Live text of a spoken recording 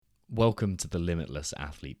Welcome to the Limitless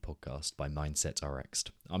Athlete podcast by Mindset RX.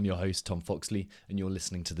 I'm your host, Tom Foxley, and you're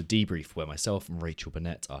listening to The Debrief, where myself and Rachel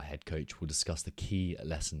Burnett, our head coach, will discuss the key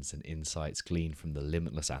lessons and insights gleaned from the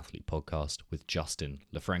Limitless Athlete podcast with Justin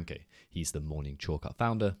Lafranco. He's the Morning Chalk Up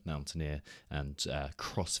founder, mountaineer, and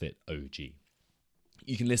CrossFit OG.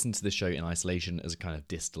 You can listen to the show in isolation as a kind of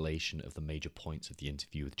distillation of the major points of the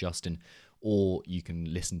interview with Justin, or you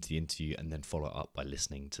can listen to the interview and then follow up by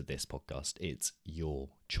listening to this podcast. It's your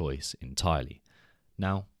choice entirely.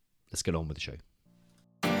 Now, let's get on with the show.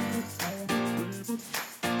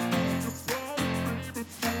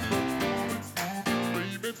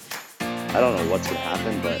 I don't know what's going to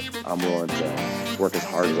happen, but I'm willing to work as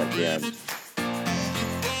hard as I can.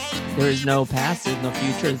 There is no past, there's no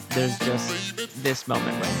future, there's just this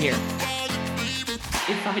moment right here.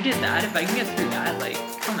 If I did that, if I can get through that, like,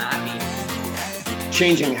 come at me.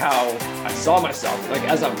 Changing how I saw myself, like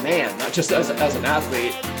as a man, not just as an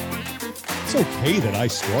athlete. It's okay that I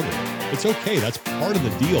struggle. It's okay. That's part of the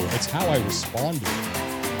deal. It's how I respond to it.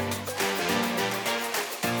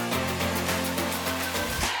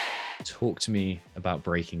 Talk to me about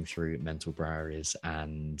breaking through mental barriers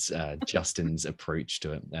and Justin's approach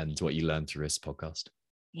to it and what you learned through this podcast.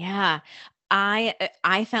 Yeah,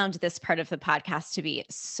 I found this part of the podcast to be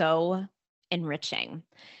so enriching.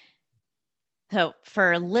 So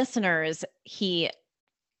for listeners, he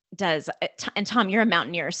does, and Tom, you're a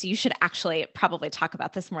mountaineer, so you should actually probably talk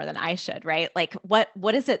about this more than I should, right? Like what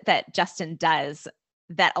is it that Justin does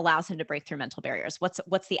that allows him to break through mental barriers? What's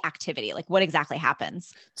the activity? Like what exactly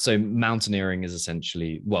happens? So mountaineering is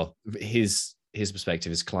essentially, well, his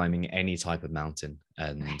perspective is climbing any type of mountain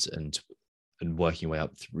and working your way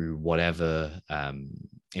up through whatever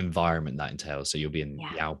environment that entails. So you'll be in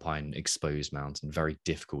the alpine exposed mountain, very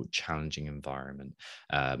difficult, challenging environment.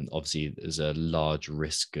 Obviously, there's a large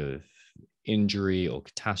risk of injury or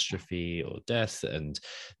catastrophe or death. And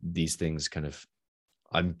these things kind of,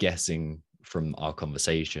 I'm guessing from our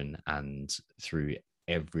conversation and through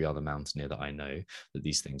every other mountaineer that I know, that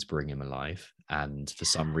these things bring him alive. And for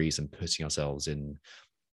some reason, putting ourselves in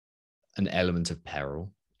an element of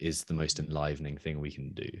peril is the most enlivening thing we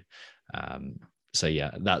can do. So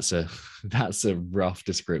yeah, that's a rough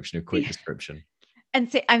description, a quick description.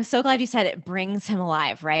 And so I'm so glad you said it brings him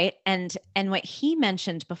alive, right? And what he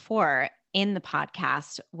mentioned before in the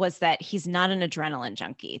podcast was that he's not an adrenaline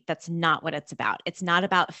junkie. That's not what it's about. It's not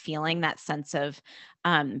about feeling that sense of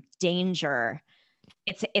danger.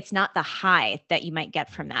 It's not the high that you might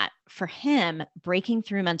get from that. For him, breaking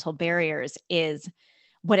through mental barriers is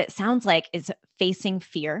what it sounds like is facing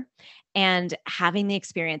fear and having the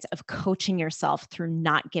experience of coaching yourself through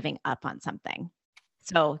not giving up on something.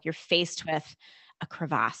 So you're faced with a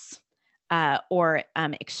crevasse or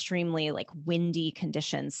extremely like windy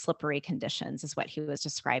conditions, slippery conditions is what he was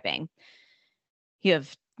describing. You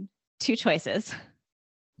have two choices.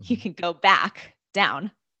 You can go back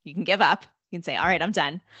down. You can give up. You can say, all right, I'm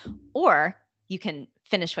done. Or you can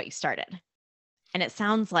finish what you started. And it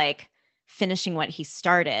sounds like finishing what he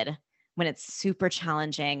started when it's super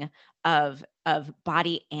challenging of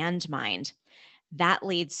body and mind, that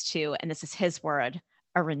leads to, and this is his word,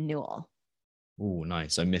 a renewal. Oh,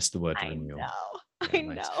 nice. I missed the word renewal. I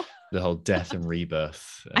know. The whole death and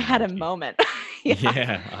rebirth. I had a moment.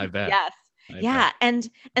 Yeah, I bet. Yes. I bet.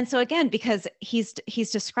 And so again, because he's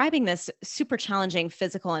describing this super challenging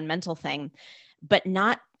physical and mental thing, but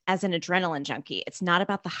not as an adrenaline junkie. It's not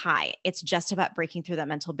about the high. It's just about breaking through that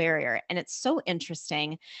mental barrier. And it's so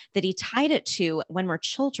interesting that he tied it to when we're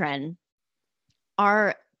children,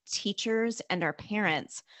 our teachers and our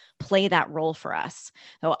parents play that role for us.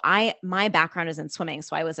 So my background is in swimming.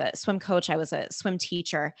 So I was a swim coach. I was a swim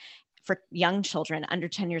teacher for young children under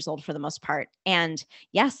 10 years old for the most part. And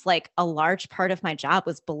yes, like a large part of my job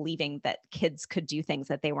was believing that kids could do things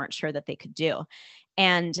that they weren't sure that they could do.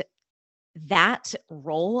 And that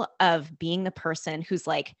role of being the person who's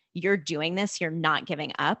like, you're doing this, you're not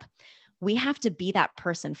giving up. We have to be that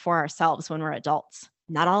person for ourselves when we're adults.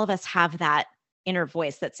 Not all of us have that inner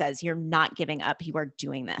voice that says, you're not giving up, you are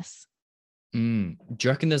doing this. Do you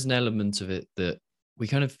reckon there's an element of it that we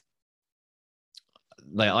kind of,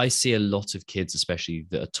 like I see a lot of kids, especially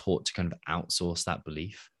that are taught to kind of outsource that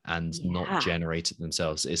belief and not generate it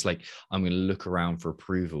themselves. It's like, I'm going to look around for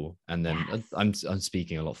approval. And then I'm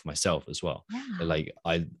speaking a lot for myself as well. Yeah. Like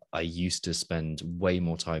I used to spend way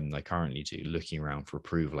more time than I currently do looking around for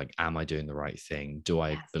approval. Like, am I doing the right thing? Do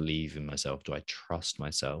I believe in myself? Do I trust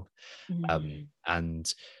myself?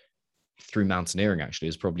 And through mountaineering actually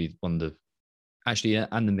is probably one of the,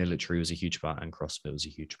 and the military was a huge part, and CrossFit was a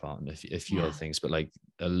huge part, and a few other things. But like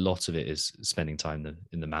a lot of it is spending time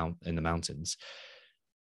in the mountains.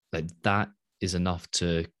 like that is enough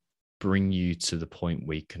to bring you to the point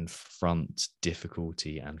where you confront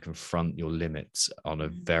difficulty and confront your limits on a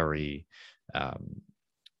very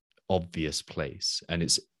obvious place, and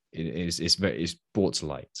it's brought to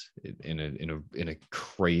light in a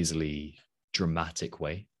crazily dramatic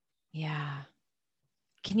way. Yeah.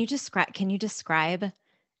 Can you describe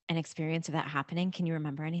an experience of that happening? Can you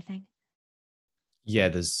remember anything? Yeah,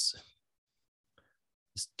 there's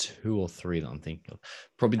 2 or 3 that I'm thinking of.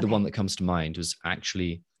 Probably the Okay. one that comes to mind was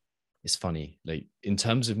actually, it's funny, like in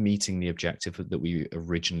terms of meeting the objective that we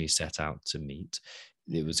originally set out to meet,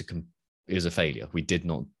 it was a failure. We did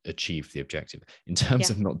not achieve the objective. In terms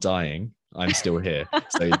Yeah. of not dying, I'm still here,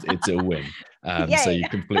 so it's a win. So Yay. you're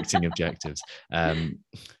conflicting objectives. I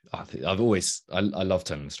love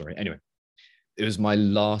telling the story. Anyway, it was my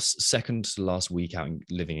second to last week out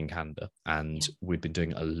living in Canada, and we'd been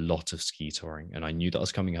doing a lot of ski touring, and I knew that I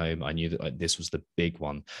was coming home. I knew that like, this was the big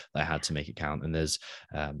one that I had to make it count. And there's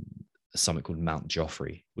a summit called Mount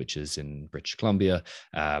Joffre, which is in British Columbia.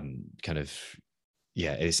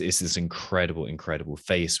 It's this incredible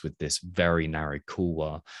face with this very narrow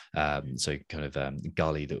couloir, so kind of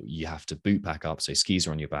gully that you have to boot back up. So skis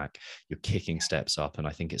are on your back, you're kicking steps up, and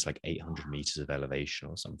I think it's like 800 meters of elevation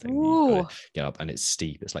or something. You've got to get up, and it's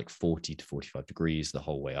steep. It's like 40 to 45 degrees the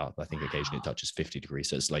whole way up. I think occasionally it touches 50 degrees,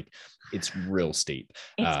 so it's like it's real steep.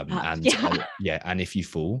 And if you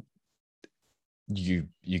fall,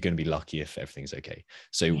 you're going to be lucky if everything's okay.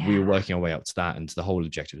 So we were working our way up to that, and the whole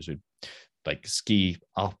objective was like ski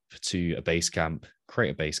up to a base camp, create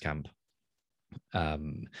a base camp,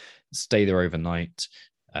 stay there overnight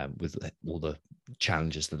with all the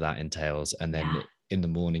challenges that entails, and then in the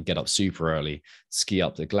morning get up super early, ski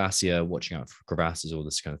up the glacier, watching out for crevasses, all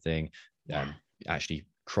this kind of thing, actually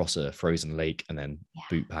cross a frozen lake, and then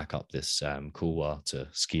boot back up this couloir to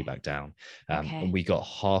ski back down. And we got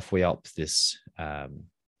halfway up this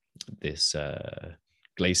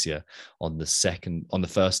glacier on the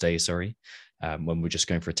first day, when we're just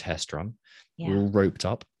going for a test run. We're all roped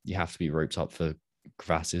up. You have to be roped up for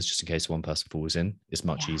crevasses just in case one person falls in. It's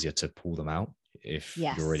much easier to pull them out if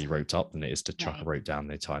you're already roped up than it is to chuck a rope down.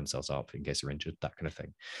 They tie themselves up in case they're injured, that kind of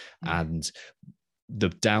thing. And the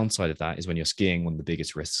downside of that is when you're skiing, one of the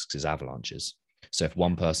biggest risks is avalanches. So if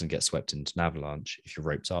one person gets swept into an avalanche, if you're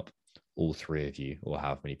roped up, all 3 of you, or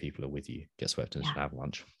however many people are with you, get swept into an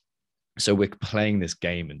avalanche. So we're playing this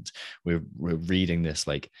game, and we're reading this,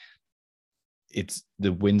 like it's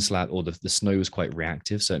the wind slat, or the snow is quite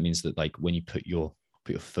reactive. So it means that like when you put your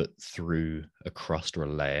foot through a crust or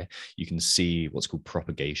a layer, you can see what's called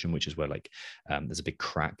propagation, which is where like there's a big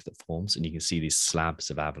crack that forms, and you can see these slabs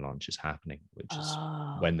of avalanches happening, which is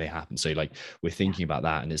when they happen. So like we're thinking about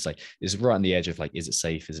that, and it's like it's right on the edge of like, is it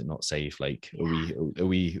safe, is it not safe, like we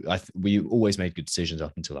always made good decisions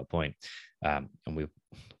up until that point. And we're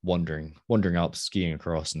wandering up, skiing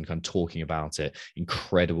across, and kind of talking about it.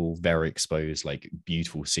 Incredible, very exposed, like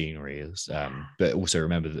beautiful scenery. But also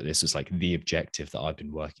remember that this is like the objective that I've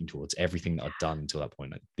been working towards. Everything that I've done until that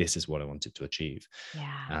point, like this is what I wanted to achieve.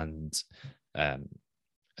 And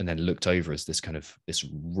then looked over as this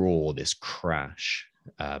roar, this crash.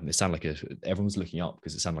 It sounded like everyone was looking up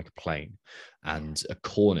because it sounded like a plane, and a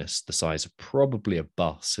cornice the size of probably a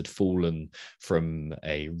bus had fallen from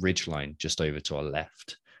a ridgeline just over to our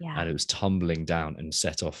left, and it was tumbling down and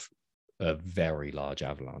set off a very large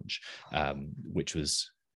avalanche, which was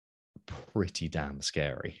pretty damn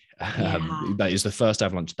scary. That is the first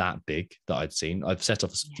avalanche that big that I'd seen. I've set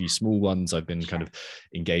off a few small ones. I've been kind of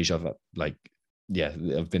engaged. I've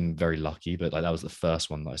been very lucky, but like that was the first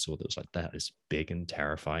one that I saw that was like, that is big and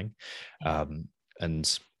terrifying.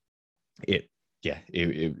 And it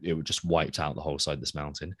just wiped out the whole side of this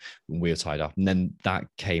mountain when we were tied up. And then that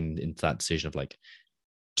came into that decision of like,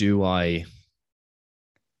 do we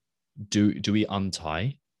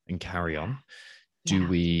untie and carry on? Do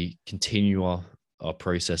we continue our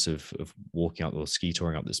process of walking up or ski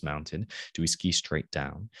touring up this mountain? Do we ski straight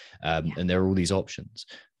down? And there are all these options,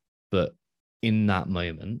 but in that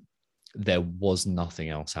moment, there was nothing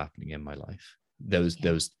else happening in my life. There was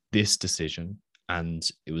this decision, and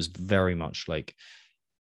it was very much like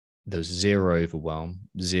there was zero overwhelm,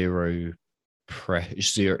 zero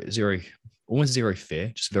almost zero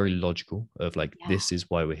fear, just very logical of like, this is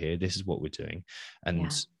why we're here, this is what we're doing.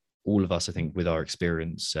 And all of us, I think, with our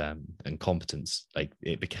experience and competence, like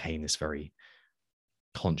it became this very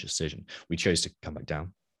conscious decision. We chose to come back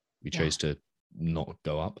down. We chose to not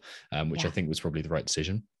go up, which I think was probably the right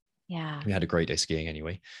decision. We had a great day skiing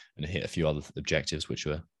anyway, and hit a few other objectives which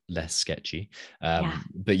were less sketchy. But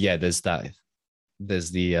there's that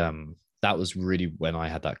was really when I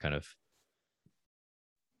had that kind of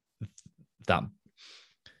that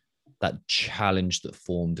challenge that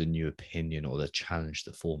formed a new opinion, or the challenge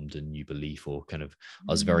that formed a new belief, or kind of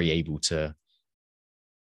I was very able to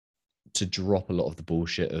drop a lot of the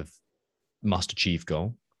bullshit of must achieve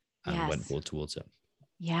goal and went Yes. forward towards it.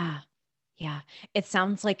 Yeah. Yeah. It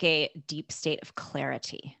sounds like a deep state of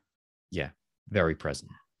clarity. Yeah, very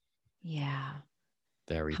present, Yeah.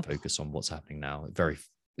 very focused on what's happening now, very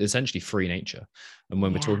essentially free nature. And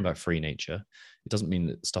when we're talking about free nature, it doesn't mean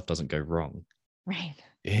that stuff doesn't go wrong. Right.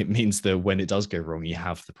 It means that when it does go wrong, you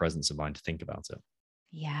have the presence of mind to think about it.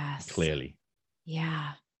 Yes. Clearly.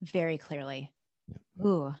 Yeah. Very clearly. Yeah.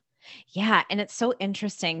 Ooh. Yeah. And it's so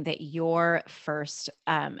interesting that your first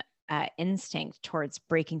instinct towards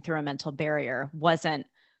breaking through a mental barrier wasn't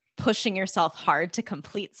pushing yourself hard to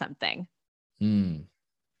complete something.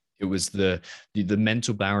 It was the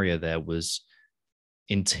mental barrier there was,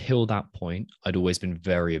 until that point, I'd always been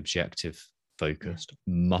very objective focused,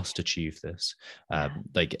 must achieve this.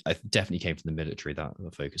 Like I definitely came from the military, that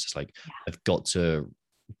focus is like, I've got to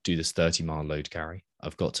do this 30-mile load carry.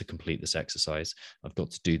 I've got to complete this exercise. I've got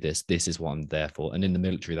to do this. This is what I'm there for. And in the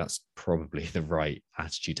military, that's probably the right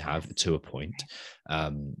attitude to have to a point.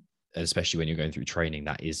 And especially when you're going through training,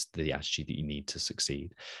 that is the attitude that you need to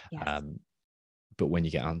succeed. But when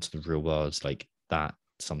you get out into the real world, like that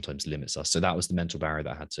sometimes limits us. So that was the mental barrier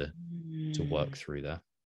that I had to work through there.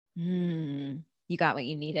 You got what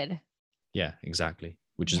you needed. Yeah, exactly.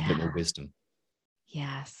 Which is a bit more wisdom.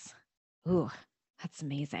 Yes. Ooh, that's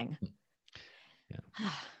amazing. Yeah.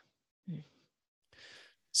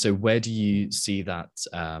 So where do you see that?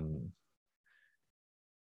 How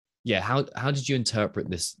did you interpret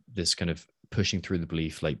this kind of pushing through the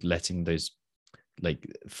belief, like letting those, like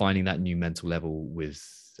finding that new mental level with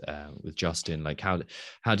Justin? Like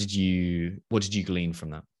what did you glean from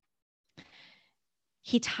that?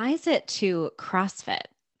 He ties it to CrossFit.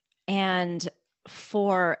 And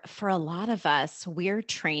for a lot of us, we're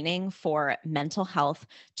training for mental health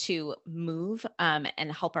to move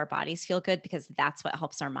and help our bodies feel good, because that's what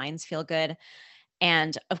helps our minds feel good.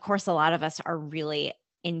 And of course, a lot of us are really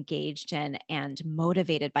engaged in and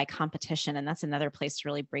motivated by competition. And that's another place to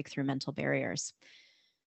really break through mental barriers.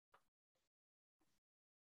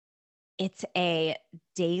 It's a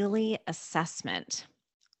daily assessment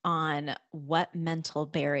on what mental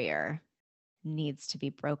barrier needs to be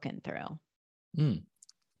broken through.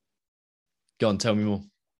 Go on, tell me more.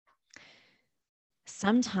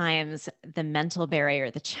 Sometimes the mental barrier,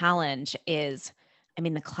 the challenge is,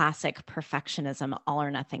 the classic perfectionism, all or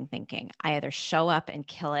nothing thinking. I either show up and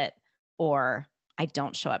kill it, or I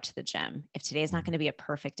don't show up to the gym. If today's not going to be a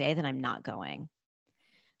perfect day, then I'm not going.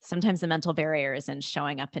 Sometimes the mental barrier is in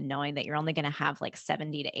showing up and knowing that you're only going to have like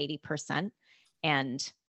 70 to 80%,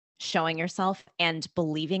 and showing yourself and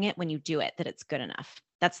believing it when you do it, that it's good enough.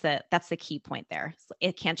 That's the key point there.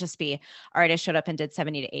 It can't just be, all right, I showed up and did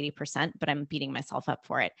 70 to 80%, but I'm beating myself up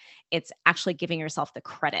for it. It's actually giving yourself the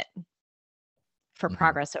credit for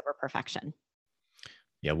progress over perfection.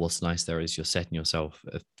 Yeah. What's nice there is you're setting yourself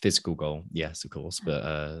a physical goal. Yes, of course, but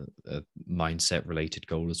a mindset related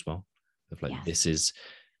goal as well. Of like, this is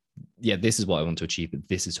what I want to achieve, but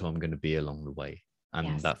this is who I'm going to be along the way.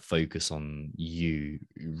 And that focus on you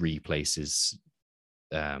replaces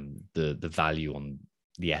the value on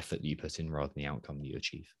the effort that you put in rather than the outcome that you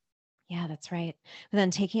achieve. Yeah, that's right. But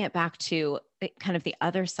then taking it back to kind of the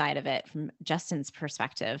other side of it from Justin's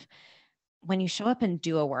perspective, when you show up and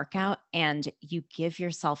do a workout and you give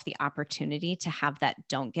yourself the opportunity to have that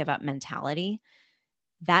don't give up mentality,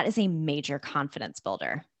 that is a major confidence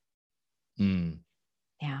builder.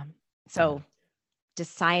 Yeah. So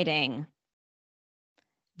deciding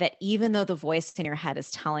that even though the voice in your head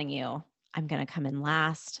is telling you, I'm going to come in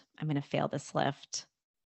last, I'm going to fail this lift,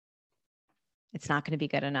 it's not going to be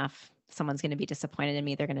good enough, someone's going to be disappointed in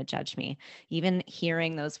me, they're going to judge me. Even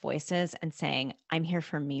hearing those voices and saying, I'm here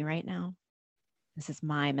for me right now. This is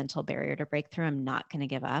my mental barrier to break through. I'm not going to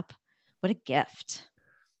give up. What a gift.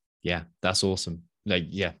 Yeah, that's awesome. Like,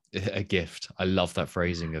 yeah, a gift. I love that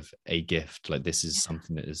phrasing of a gift. Like, this is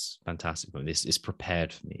something that is fantastic. This is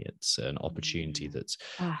prepared for me. It's an opportunity that's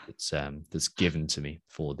given to me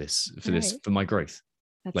for my growth.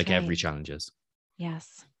 That's like right. every challenge is.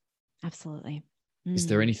 Yes, absolutely. Is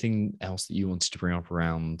there anything else that you wanted to bring up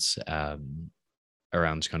around kind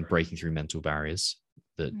of breaking through mental barriers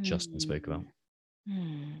that Justin spoke about?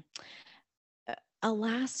 A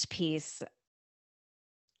last piece.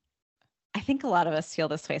 I think a lot of us feel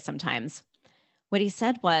this way sometimes. What he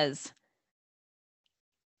said was,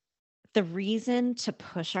 the reason to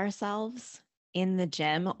push ourselves in the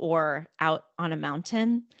gym or out on a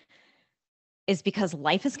mountain is because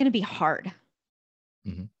life is going to be hard.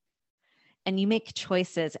 and you make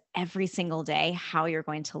choices every single day how you're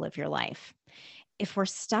going to live your life. If we're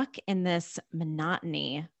stuck in this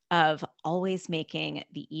monotony of always making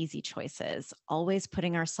the easy choices, always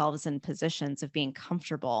putting ourselves in positions of being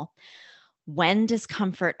comfortable, when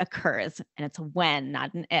discomfort occurs, and it's a when,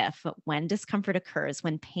 not an if, but when discomfort occurs,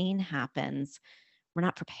 when pain happens, we're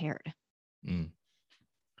not prepared.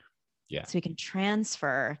 Yeah. So we can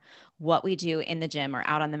transfer what we do in the gym or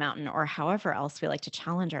out on the mountain or however else we like to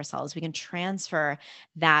challenge ourselves. We can transfer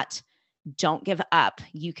that don't give up,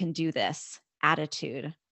 you can do this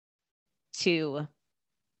attitude to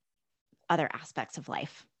other aspects of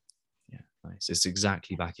life. Yeah, nice. It's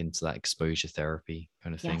exactly back into that exposure therapy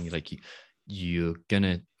kind of thing. Yes. Like you're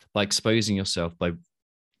gonna, by exposing yourself, by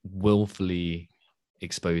willfully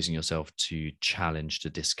exposing yourself to challenge, to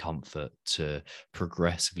discomfort, to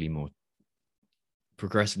progressively more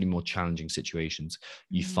challenging situations,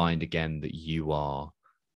 you find again that you are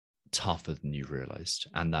tougher than you realized,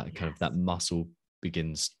 and that kind of that muscle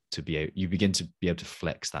begins to be you begin to be able to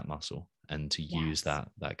flex that muscle and to use that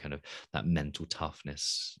kind of that mental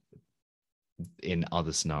toughness in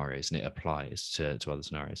other scenarios, and it applies to other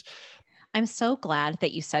scenarios. I'm so glad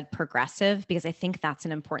that you said progressive, because I think that's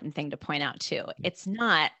an important thing to point out too. It's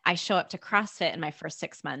not, I show up to CrossFit in my first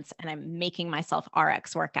 6 months and I'm making myself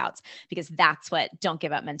RX workouts, because that's what don't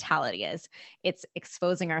give up mentality is. It's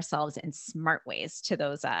exposing ourselves in smart ways to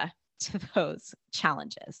those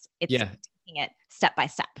challenges. It's taking it step by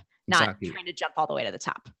step, not trying to jump all the way to the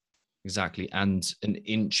top. Exactly. And an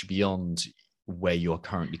inch beyond where you're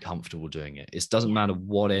currently comfortable doing it. It doesn't matter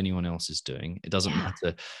what anyone else is doing. It doesn't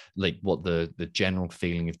matter like what the general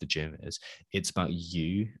feeling of the gym is. It's about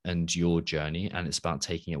you and your journey, and it's about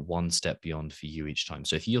taking it one step beyond for you each time.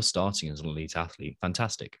 So if you're starting as an elite athlete,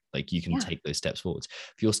 fantastic. Like you can take those steps forwards.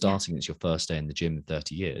 If you're starting, it's your first day in the gym in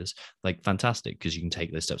 30 years, like fantastic, because you can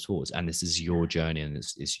take those steps forwards. And this is your journey, and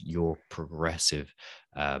it's your progressive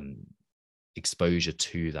exposure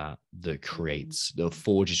to that creates, that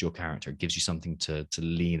forges your character. It gives you something to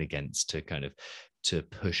lean against, to kind of to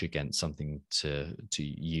push against, something to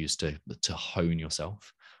use to hone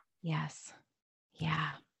yourself. Yes. Yeah.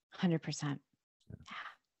 100%.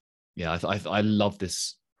 Yeah. I love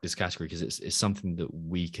this category because it's something that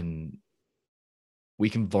we can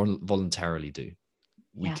voluntarily do.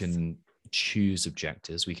 We can choose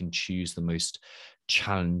objectives. We can choose the most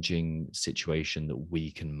challenging situation that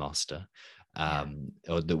we can muster,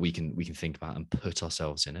 or that we can think about and put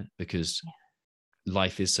ourselves in it, because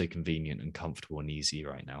life is so convenient and comfortable and easy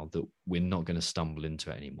right now that we're not going to stumble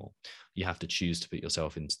into it anymore. You have to choose to put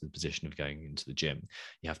yourself into the position of going into the gym.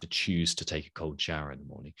 You have to choose to take a cold shower in the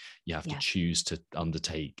morning. You have to choose to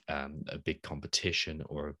undertake a big competition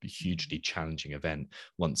or a hugely challenging event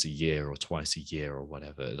once a year or twice a year or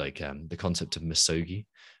whatever. Like the concept of misogi.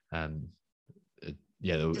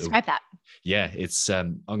 Describe that. It's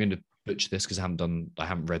I'm going to butcher this because I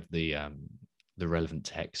haven't read the relevant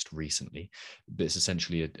text recently, but it's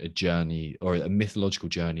essentially a journey, or a mythological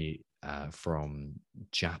journey from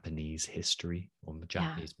Japanese history or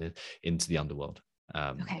Japanese myth into the underworld.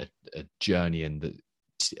 A journey, and that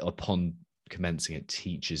upon commencing it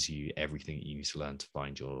teaches you everything that you need to learn to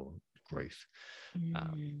find your growth.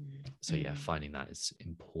 Finding that is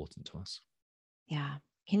important to us.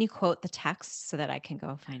 Can you quote the text so that I can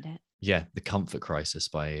go find it? Yeah, The Comfort Crisis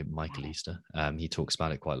by Michael Easter. He talks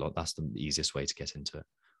about it quite a lot. That's the easiest way to get into it.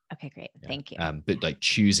 Okay, great. Thank you. But like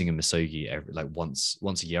choosing a misogi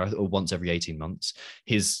once a year or once every 18 months,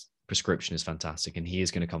 his prescription is fantastic, and he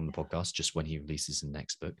is going to come on the podcast just when he releases the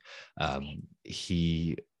next book.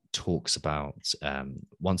 He talks about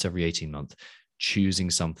once every 18 months, choosing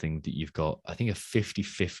something that you've got, I think, a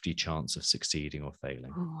 50-50 chance of succeeding or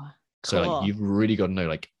failing. Ooh, so cool. like, you've really got to know,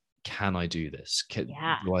 like, can I do this?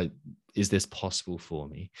 Is this possible for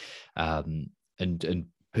me? And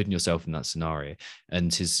putting yourself in that scenario.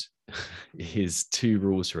 And his two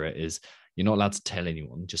rules for it is, you're not allowed to tell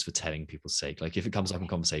anyone just for telling people's sake. Like if it comes up in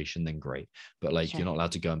conversation, then great. But like, you're not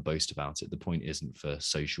allowed to go and boast about it. The point isn't for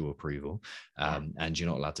social approval. And you're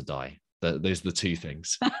not allowed to die. Those are the two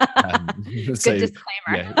things. Good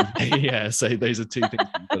disclaimer. So those are two things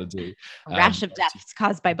you've got to do. A rash of deaths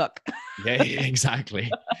caused by book.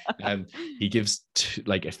 Exactly. He gives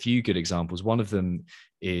a few good examples. One of them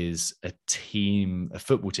is a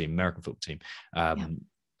football team, American football team,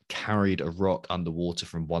 carried a rock underwater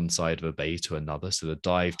from one side of a bay to another. So they'd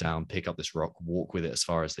dive down, pick up this rock, walk with it as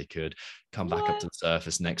far as they could, come back up to the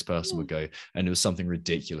surface, next person would go. And it was something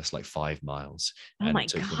ridiculous, like 5 miles. And it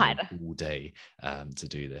took God. them all day to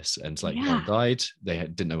do this. And it's like, no one died. They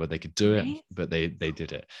didn't know whether they could do it, but they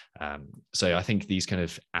did it. So I think these kind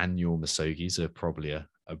of annual misogis are probably a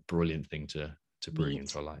a brilliant thing to bring Neat.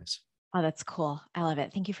 into our lives. Oh, that's cool. I love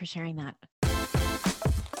it. Thank you for sharing that.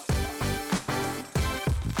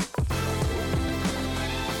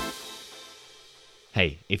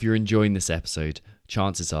 Hey, if you're enjoying this episode,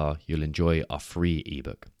 chances are you'll enjoy our free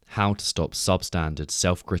ebook, How to Stop Substandard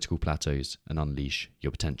Self-Critical Plateaus and Unleash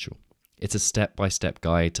Your Potential. It's a step-by-step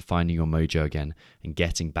guide to finding your mojo again and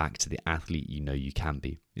getting back to the athlete you know you can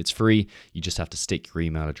be. It's free. You just have to stick your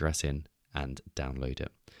email address in and download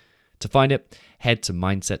it. To find it, head to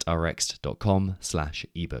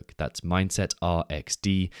mindsetrx.com/ebook. That's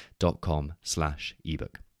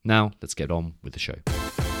mindsetrxd.com/ebook. Now, let's get on with the show.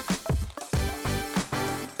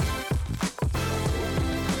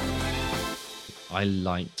 I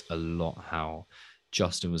liked a lot how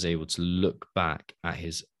Justin was able to look back at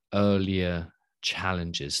his earlier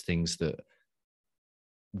challenges, things that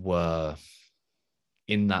were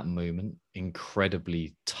in that moment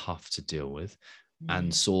incredibly tough to deal with,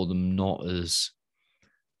 and saw them not as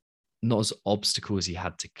obstacles he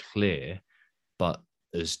had to clear, but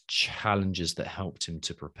as challenges that helped him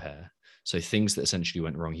to prepare. So things that essentially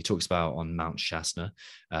went wrong. He talks about on Mount Shasta,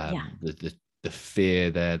 the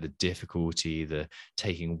fear there, the difficulty, the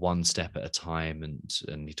taking one step at a time, and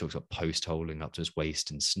he talks about post holing up to his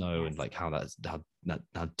waist in snow, and like how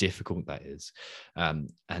difficult that is.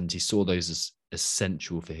 And he saw those as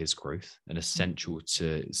essential for his growth and essential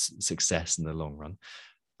to success in the long run.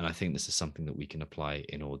 And I think this is something that we can apply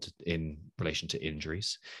in relation to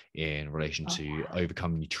injuries, in relation to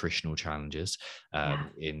overcoming nutritional challenges,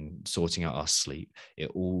 in sorting out our sleep.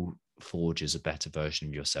 It all forges a better version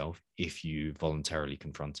of yourself if you voluntarily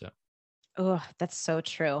confront it. Oh, that's so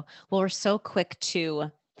true. Well, we're so quick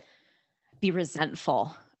to be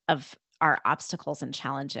resentful of our obstacles and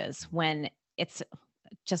challenges when it's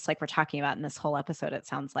just like we're talking about in this whole episode. It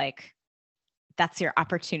sounds like that's your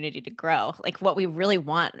opportunity to grow. Like what we really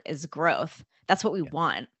want is growth. That's what we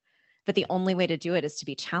want. But the only way to do it is to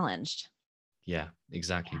be challenged. Yeah,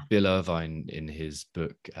 exactly. Bill Irvine, in his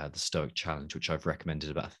book, The Stoic Challenge, which I've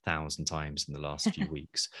recommended about 1,000 times in the last few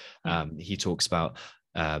weeks, he talks about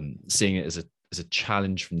seeing it as a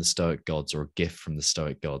challenge from the Stoic gods or a gift from the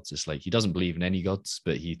Stoic gods. It's like he doesn't believe in any gods,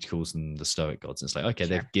 but he calls them the Stoic gods. And it's like, okay,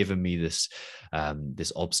 they've given me this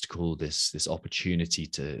this obstacle, this opportunity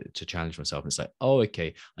to challenge myself. And it's like, oh,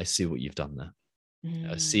 okay, I see what you've done there.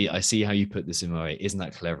 I see how you put this in my way. Isn't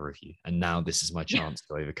that clever of you? And now this is my chance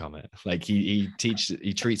to overcome it. Like he treats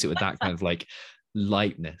it with that kind of like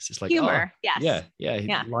lightness. It's like humor. He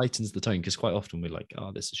lightens the tone, because quite often we're like,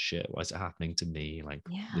 oh, this is shit. Why is it happening to me? Like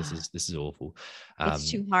this is awful.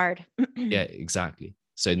 It's too hard. Yeah, exactly.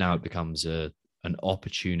 So now it becomes an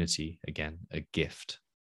opportunity again, a gift.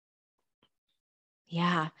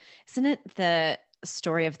 Yeah. Isn't it the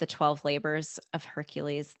story of the 12 labors of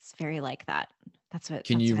Hercules? It's very like that.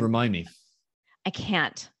 Can you remind me? I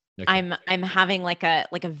can't. Okay. I'm having like a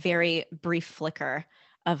very brief flicker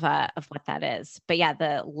of what that is. But yeah,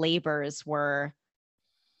 the labors were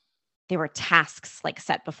tasks like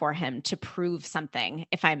set before him to prove something,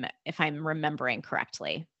 if I'm remembering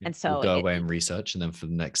correctly. And so we'll go away and research, and then for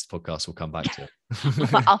the next podcast we'll come back to it.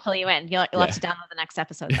 I'll fill you in. You'll have to download the next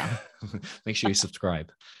episode though. Make sure you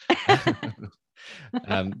subscribe.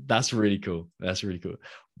 That's really cool.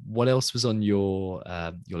 What else was on your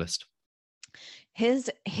list? His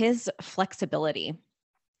flexibility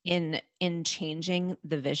in changing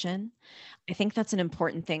the vision. I think that's an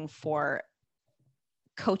important thing for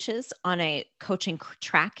coaches on a coaching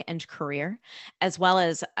track and career, as well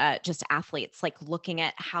as just athletes, like looking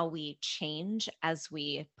at how we change as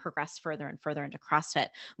we progress further and further into CrossFit.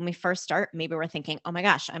 When we first start, maybe we're thinking, oh my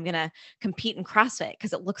gosh, I'm going to compete in CrossFit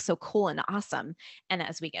because it looks so cool and awesome. And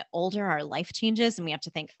as we get older, our life changes and we have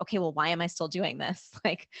to think, okay, well, why am I still doing this?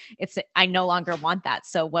 Like I no longer want that.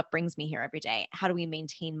 So what brings me here every day? How do we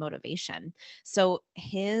maintain motivation? So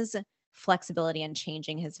his flexibility and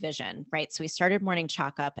changing his vision, right? So we started Morning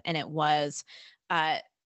Chalk Up, and it was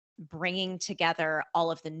bringing together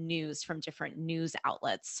all of the news from different news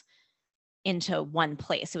outlets into one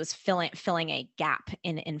place. It was filling a gap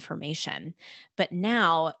in information. But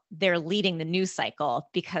now they're leading the news cycle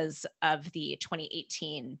because of the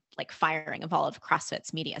 2018 like firing of all of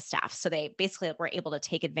CrossFit's media staff. So they basically were able to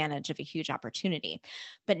take advantage of a huge opportunity.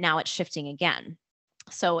 But now it's shifting again.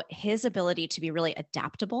 So his ability to be really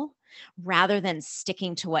adaptable rather than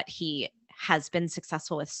sticking to what he has been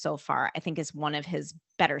successful with so far, I think is one of his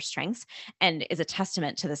better strengths and is a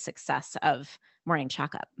testament to the success of Morning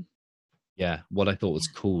Chalk Up. Yeah. What I thought was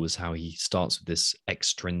cool was how he starts with this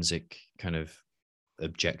extrinsic kind of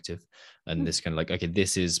objective, and this kind of like, okay,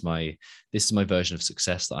 this is my version of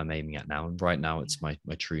success that I'm aiming at now, and right now it's my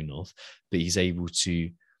true north. But he's able to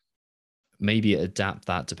maybe adapt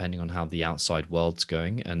that depending on how the outside world's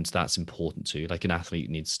going, and that's important too. Like an athlete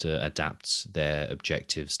needs to adapt their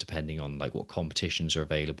objectives depending on like what competitions are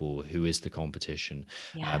available, who is the competition,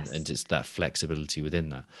 and it's that flexibility within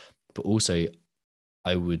that. But also,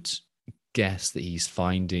 I would guess that he's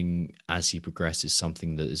finding as he progresses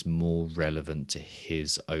something that is more relevant to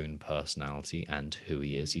his own personality and who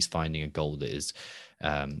he is. He's finding a goal that is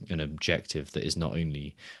an objective that is not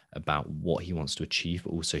only about what he wants to achieve,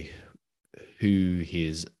 but also who he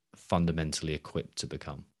is fundamentally equipped to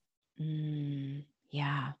become.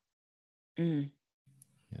 Yeah.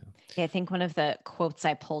 I think one of the quotes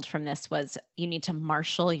I pulled from this was, you need to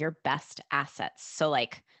marshal your best assets. So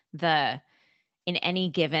like in any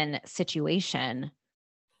given situation,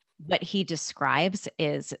 what he describes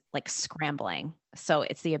is like scrambling. So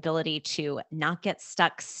it's the ability to not get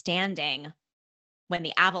stuck standing when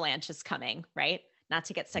the avalanche is coming, right? Not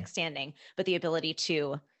to get stuck standing, but the ability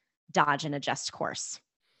to dodge and adjust course.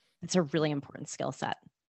 It's a really important skill set.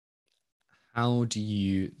 How do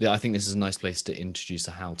you, I think this is a nice place to introduce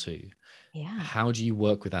a how-to. Yeah. How do you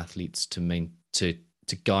work with athletes to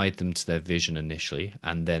guide them to their vision initially,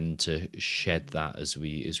 and then to shed that as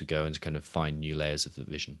we go and to kind of find new layers of the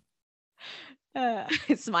vision? I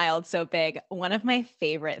smiled so big. One of my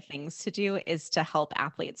favorite things to do is to help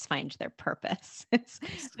athletes find their purpose. It's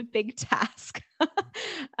a big task.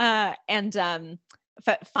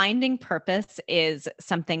 Finding purpose is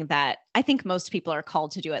something that I think most people are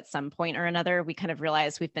called to do at some point or another. We kind of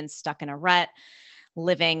realize we've been stuck in a rut,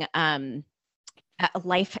 living,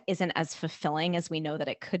 life isn't as fulfilling as we know that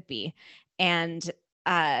it could be. And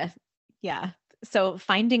so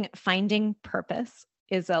finding purpose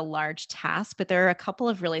is a large task, but there are a couple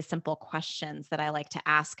of really simple questions that I like to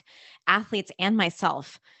ask athletes and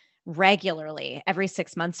myself regularly, every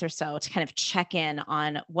 6 months or so, to kind of check in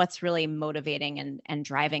on what's really motivating and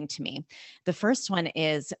driving to me. The first one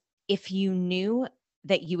is, if you knew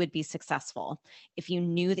that you would be successful, if you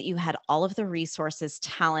knew that you had all of the resources,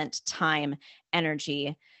 talent, time,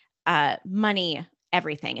 energy, money,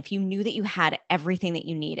 everything, if you knew that you had everything that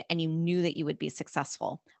you need and you knew that you would be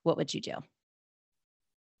successful, what would you do?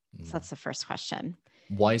 So that's the first question.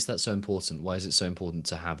 Why is that so important? Why is it so important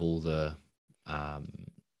to have all the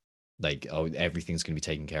everything's going to be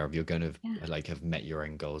taken care of? You're going to have met your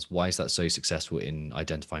own goals. Why is that so successful in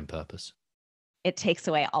identifying purpose? It takes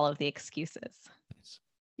away all of the excuses. Nice.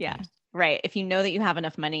 Yeah. Nice. Right. If you know that you have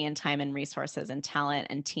enough money and time and resources and talent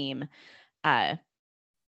and team, there's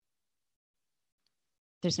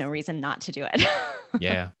no reason not to do it.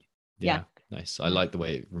 Yeah. Nice. I like the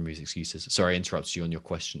way it removes excuses. Sorry, I interrupted you on your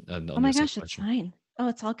question. Oh my gosh, it's fine. Oh,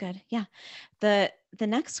 it's all good. Yeah. The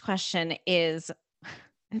next question is,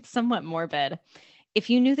 it's somewhat morbid. If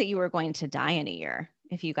you knew that you were going to die in a year,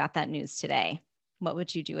 if you got that news today, what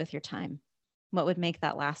would you do with your time? What would make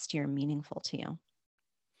that last year meaningful to you?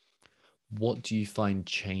 What do you find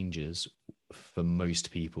changes for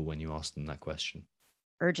most people when you ask them that question?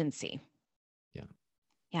 Urgency. Yeah.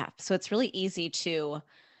 Yeah. So it's really easy to,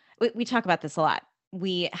 we talk about this a lot.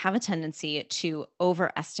 We have a tendency to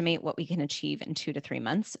overestimate what we can achieve in 2 to 3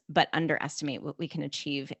 months, but underestimate what we can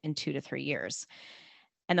achieve in 2 to 3 years.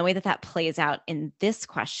 And the way that plays out in this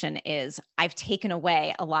question is, I've taken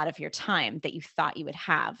away a lot of your time that you thought you would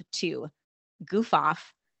have to goof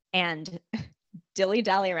off and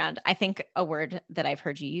dilly-dally around. I think a word that I've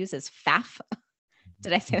heard you use is faff.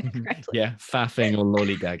 Did I say that correctly? Yeah, faffing or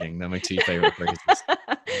lollygagging. They're my 2 favorite phrases.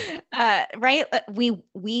 Right?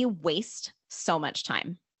 We waste so much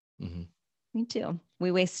time. Mm-hmm. Me too.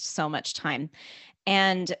 We waste so much time.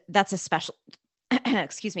 And that's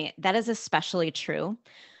that is especially true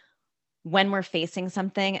when we're facing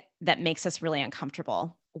something that makes us really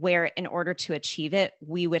uncomfortable, where in order to achieve it,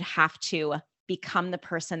 we would have to become the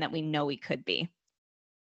person that we know we could be.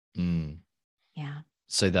 Yeah.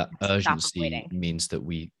 So that urgency means that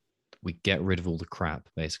we get rid of all the crap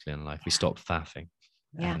basically in life. We stop faffing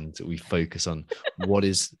and we focus on what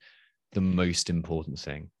is the most important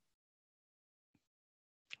thing.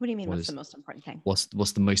 What do you mean? What's the most important thing? What's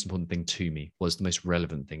the most important thing to me? What's the most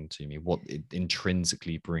relevant thing to me? What it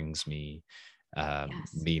intrinsically brings me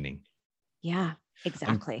meaning? Yeah,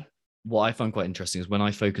 exactly. And what I find quite interesting is when I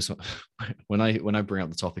focus on when I bring up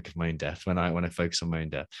the topic of my own death, when I focus on my own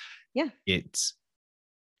death, it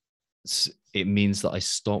means that I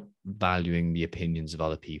stop valuing the opinions of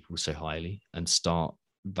other people so highly and start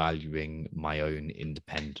valuing my own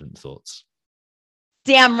independent thoughts.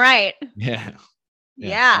 Damn right. Yeah.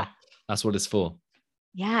 Yeah. That's what it's for.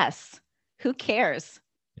 Yes. Who cares?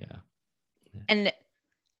 Yeah. And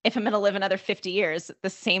if I'm going to live another 50 years, the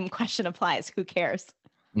same question applies. Who cares?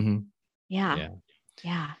 Mm-hmm. Yeah.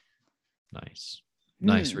 Nice.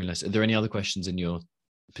 Nice. Mm. Really nice. Are there any other questions in your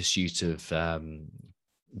pursuit of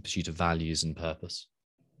values and purpose?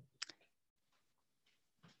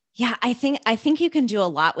 Yeah, I think you can do a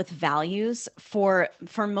lot with values. For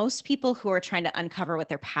most people who are trying to uncover what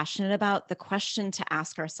they're passionate about, the question to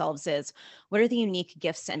ask ourselves is, what are the unique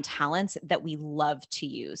gifts and talents that we love to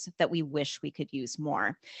use, that we wish we could use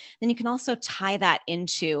more? Then you can also tie that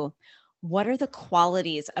into, what are the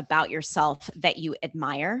qualities about yourself that you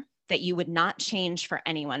admire, that you would not change for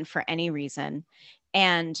anyone for any reason?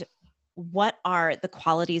 And what are the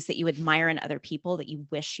qualities that you admire in other people that you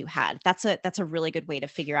wish you had? That's a really good way to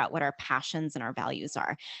figure out what our passions and our values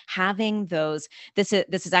are. Having those, this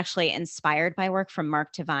is actually inspired by work from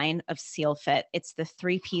Mark Devine of Seal Fit. It's the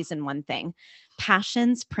 3 P's in one thing: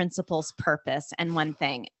 passions, principles, purpose, and one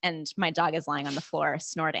thing. And my dog is lying on the floor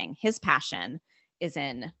snorting. His passion is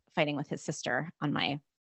in fighting with his sister on my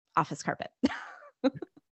office carpet.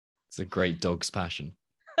 It's a great dog's passion.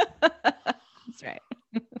 That's right.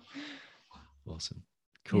 Awesome.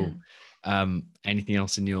 Cool. Yeah. Anything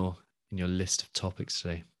else in your list of topics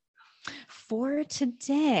today? For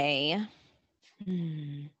today,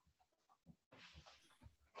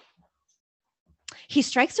 he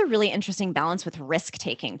strikes a really interesting balance with risk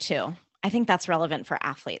taking too. I think that's relevant for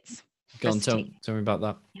athletes. Go on, tell me about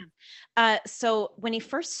that. Yeah. So when he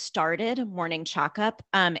first started Morning Chalk Up,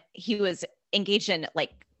 he was engaged in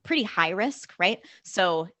like pretty high risk, right?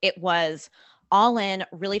 So it was all in,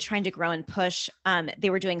 really trying to grow and push. They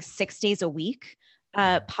were doing 6 days a week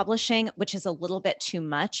publishing, which is a little bit too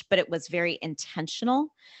much, but it was very intentional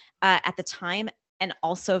at the time and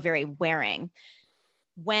also very wearing.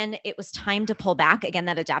 When it was time to pull back, again,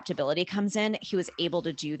 that adaptability comes in. He was able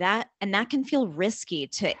to do that. And that can feel risky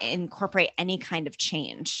to incorporate any kind of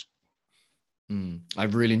change. I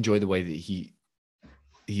really enjoy the way that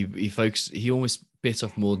he focused. He almost bit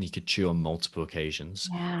off more than he could chew on multiple occasions.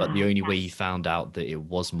 Yeah, but the only way he found out that it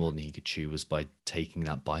was more than he could chew was by taking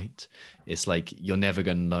that bite. It's like, you're never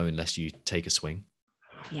going to know unless you take a swing.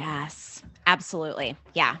 Yes, absolutely.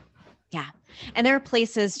 Yeah. Yeah. And there are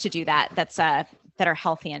places to do that. That are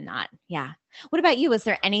healthy and not. Yeah. What about you? Is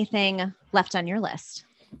there anything left on your list?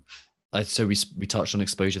 So we touched on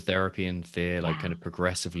exposure therapy and fear, like kind of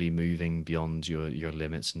progressively moving beyond your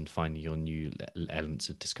limits and finding your new elements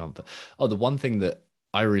of discomfort. Oh, the one thing that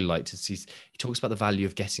I really liked is he talks about the value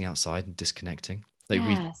of getting outside and disconnecting. Like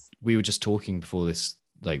we were just talking before this,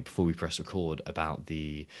 like before we press record, about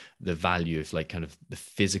the value of like kind of the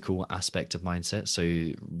physical aspect of mindset.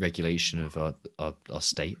 So regulation of our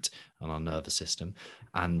state and our nervous system,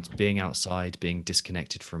 and being outside, being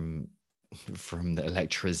disconnected from the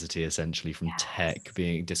electricity, essentially from tech,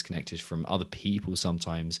 being disconnected from other people.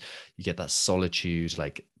 Sometimes you get that solitude,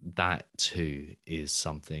 like that too is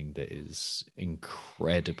something that is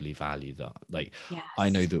incredibly valued. That like I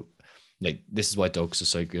know that, like, this is why dogs are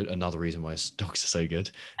so good. Another reason why dogs are so good.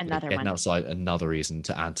 Getting outside, another reason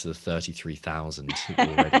to add to the 33,000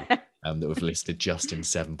 already that we've listed just in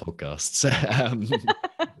 7 podcasts.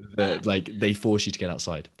 That like they force you to get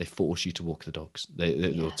outside. They force you to walk the dogs.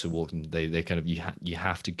 Or to walk them. They kind of you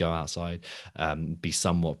have to go outside, be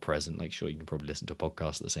somewhat present. Like, sure, you can probably listen to a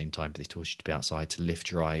podcast at the same time, but they force you to be outside, to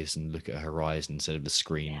lift your eyes and look at a horizon instead of the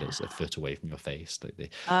screen that's a foot away from your face. Like they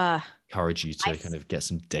encourage you to kind of get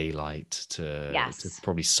some daylight, to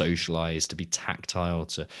probably socialize, to be tactile,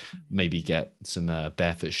 to maybe get some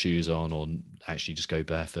barefoot shoes on, or actually just go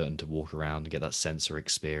barefoot and to walk around and get that sensory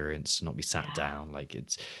experience, to not be sat down. Like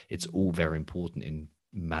it's all very important in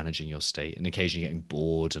managing your state, and occasionally getting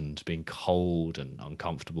bored and being cold and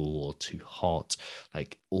uncomfortable or too hot.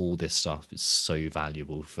 Like all this stuff is so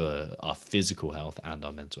valuable for our physical health and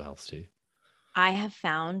our mental health too. I have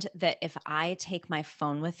found that if I take my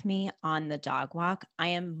phone with me on the dog walk, I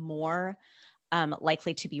am more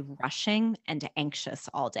likely to be rushing and anxious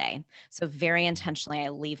all day. So very intentionally, I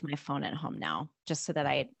leave my phone at home now, just so that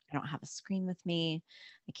I don't have a screen with me.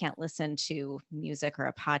 I can't listen to music or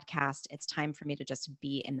a podcast. It's time for me to just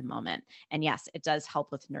be in the moment. And yes, it does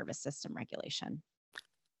help with nervous system regulation.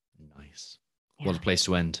 Nice. Yeah. What a place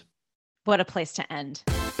to end. What a place to end.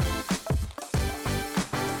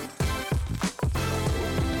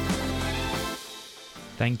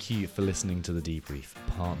 Thank you for listening to the Debrief,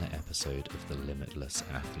 partner episode of the Limitless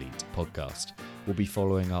Athlete podcast. We'll be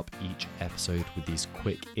following up each episode with these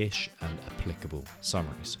quick-ish and applicable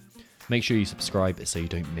summaries. Make sure you subscribe so you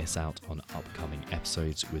don't miss out on upcoming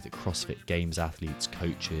episodes with CrossFit Games athletes,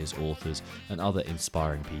 coaches, authors, and other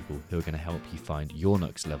inspiring people who are going to help you find your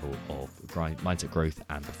next level of mindset growth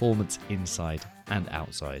and performance inside and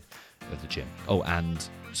outside of the gym. Oh, and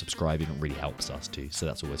subscribing really helps us too, so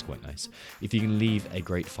that's always quite nice. If you can leave a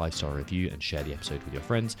great 5-star review and share the episode with your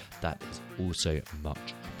friends, that is also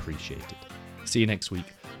much appreciated. See you next week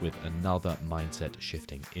with another mindset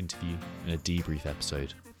shifting interview and a debrief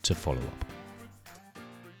episode to follow up.